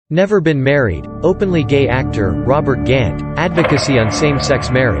Never been married, openly gay actor, Robert Gant, advocacy on same-sex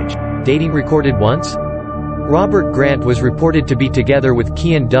marriage. Dating recorded once? Robert Grant was reported to be together with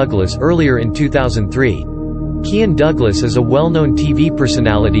Kyan Douglas earlier in 2003. Kyan Douglas is a well-known TV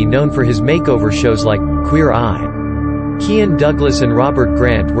personality known for his makeover shows like Queer Eye. Kyan Douglas and Robert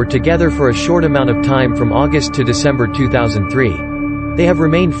Grant were together for a short amount of time from August to December 2003. They have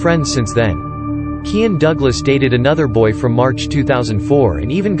remained friends since then. Kyan Douglas dated another boy from March 2004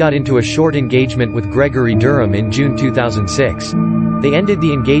 and even got into a short engagement with Gregory Durham in June 2006. They ended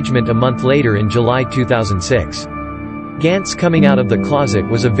the engagement a month later in July 2006. Gant's coming out of the closet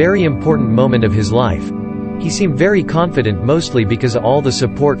was a very important moment of his life. He seemed very confident, mostly because of all the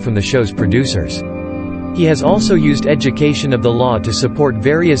support from the show's producers. He has also used education of the law to support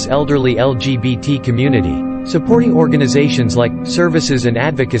various elderly LGBT community, supporting organizations like Services and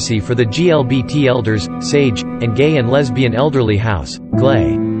Advocacy for the GLBT Elders, SAGE, and Gay and Lesbian Elderly House,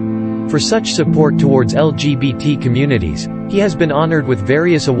 GLEA. For such support towards LGBT communities, he has been honored with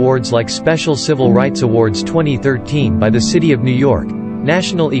various awards like Special Civil Rights Awards 2013 by the City of New York,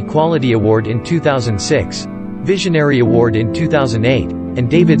 National Equality Award in 2006, Visionary Award in 2008, and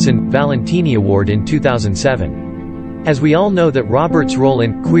Davidson Valentini Award in 2007. As we all know that Robert's role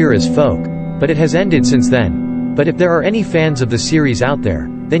in Queer as Folk, but it has ended since then. But if there are any fans of the series out there,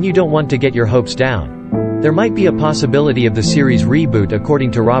 then you don't want to get your hopes down. There might be a possibility of the series reboot,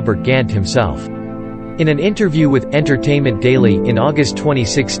 according to Robert Gant himself. In an interview with Entertainment Daily in August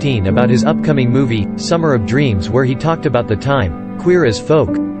 2016 about his upcoming movie, Summer of Dreams, where he talked about the time, Queer as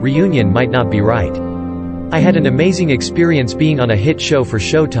Folk, reunion might not be right. I had an amazing experience being on a hit show for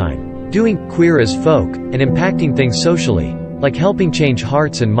Showtime, doing Queer as Folk, and impacting things socially, like helping change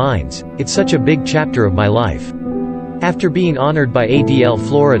hearts and minds. It's such a big chapter of my life. After being honored by ADL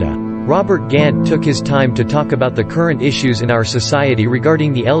Florida, Robert Gant took his time to talk about the current issues in our society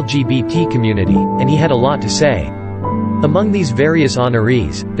regarding the LGBT community, and he had a lot to say. Among these various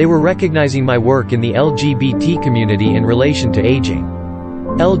honorees, they were recognizing my work in the LGBT community in relation to aging.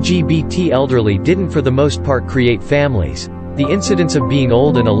 LGBT elderly didn't for the most part create families. The incidence of being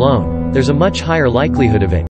old and alone, there's a much higher likelihood of it.